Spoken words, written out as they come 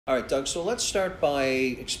All right, Doug, so let's start by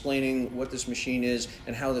explaining what this machine is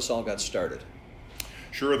and how this all got started.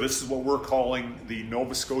 Sure, this is what we're calling the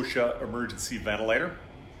Nova Scotia Emergency Ventilator.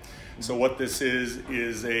 So what this is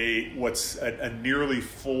what's a nearly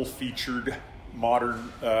full-featured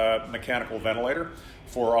modern mechanical ventilator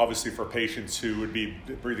obviously for patients who would be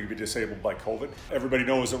breathing be disabled by COVID. Everybody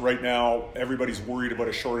knows that right now everybody's worried about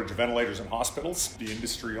a shortage of ventilators in hospitals. The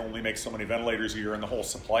industry only makes so many ventilators a year and the whole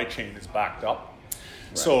supply chain is backed up.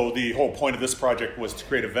 Right. So the whole point of this project was to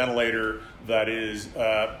create a ventilator that is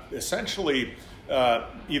essentially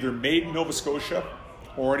either made in Nova Scotia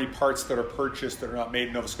or any parts that are purchased that are not made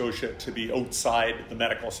in Nova Scotia to be outside the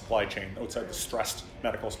medical supply chain, outside the stressed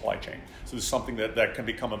medical supply chain. So this is something that can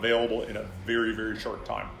become available in a very, very short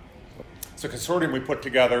time. So Consortium we put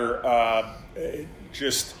together,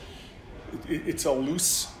 it's a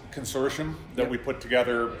loose consortium that we put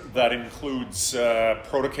together that includes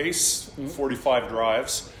Protocase, 45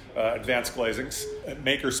 drives, advanced glazings,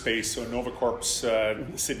 MakerSpace, so Nova Corp's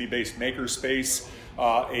Sydney-based MakerSpace,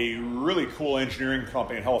 a really cool engineering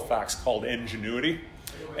company in Halifax called Enginuity,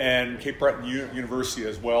 and Cape Breton University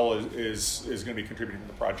as well is going to be contributing to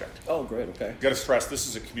the project. Oh, great, okay. Got to stress, this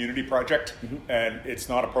is a community project, and it's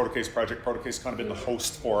not a Protocase project. Protocase kind of been the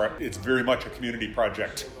host for it. It's very much a community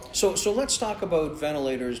project. So let's talk about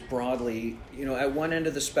ventilators broadly. You know, at one end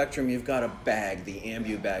of the spectrum, you've got a bag, the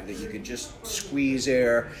ambu bag, that you could just squeeze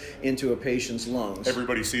air into a patient's lungs.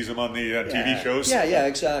 Everybody sees them on the TV shows. Yeah,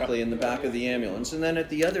 exactly, in the back of the ambulance. And then at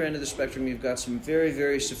the other end of the spectrum, you've got some very,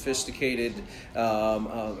 very sophisticated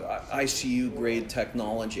ICU-grade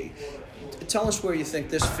technology. Tell us where you think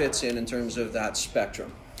this fits in terms of that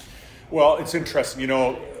spectrum. Well, it's interesting. You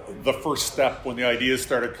know, the first step when the ideas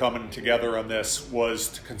started coming together on this was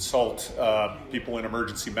to consult people in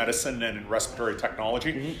emergency medicine and in respiratory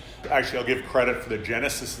technology. Actually, I'll give credit for the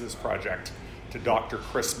genesis of this project to Dr.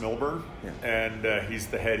 Chris Milburn, and he's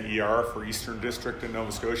the head ER for Eastern District in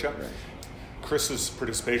Nova Scotia. Right. Chris's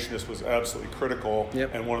participation in this was absolutely critical,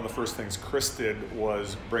 and one of the first things Chris did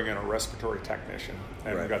was bring in a respiratory technician,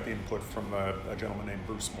 and we got the input from a gentleman named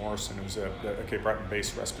Bruce Morrison, who's a Cape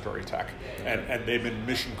Breton-based respiratory tech, and they've been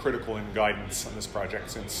mission critical in guidance on this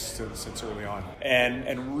project since early on.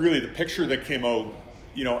 And really, the picture that came out,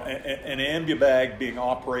 you know, an ambu bag being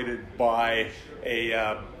operated by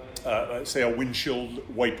say a windshield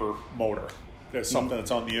wiper motor. There's something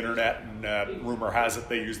that's on the internet, and rumor has it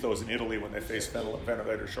they use those in Italy when they face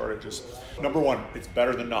ventilator shortages. Number one, it's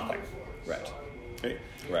better than nothing. Right. Okay?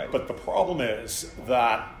 Right. But the problem is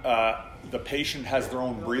that the patient has their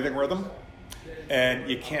own breathing rhythm, and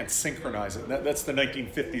you can't synchronize it. That's the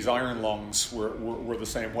 1950s iron lungs were the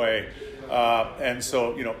same way. And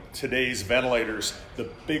so, you know, today's ventilators, the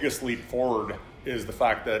biggest leap forward is the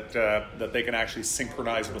fact that they can actually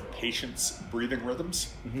synchronize with patients' breathing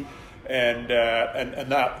rhythms. And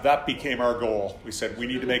that became our goal. We said we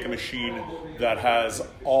need to make a machine that has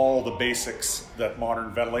all the basics that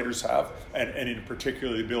modern ventilators have, and in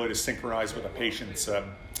particular the ability to synchronize with the patient's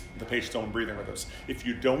own breathing rhythms. If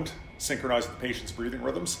you don't synchronize with the patient's breathing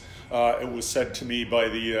rhythms, it was said to me by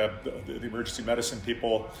the emergency medicine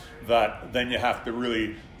people that then you have to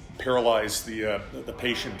really paralyze the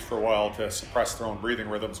patient for a while to suppress their own breathing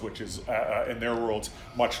rhythms, which is, in their world,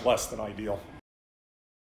 much less than ideal.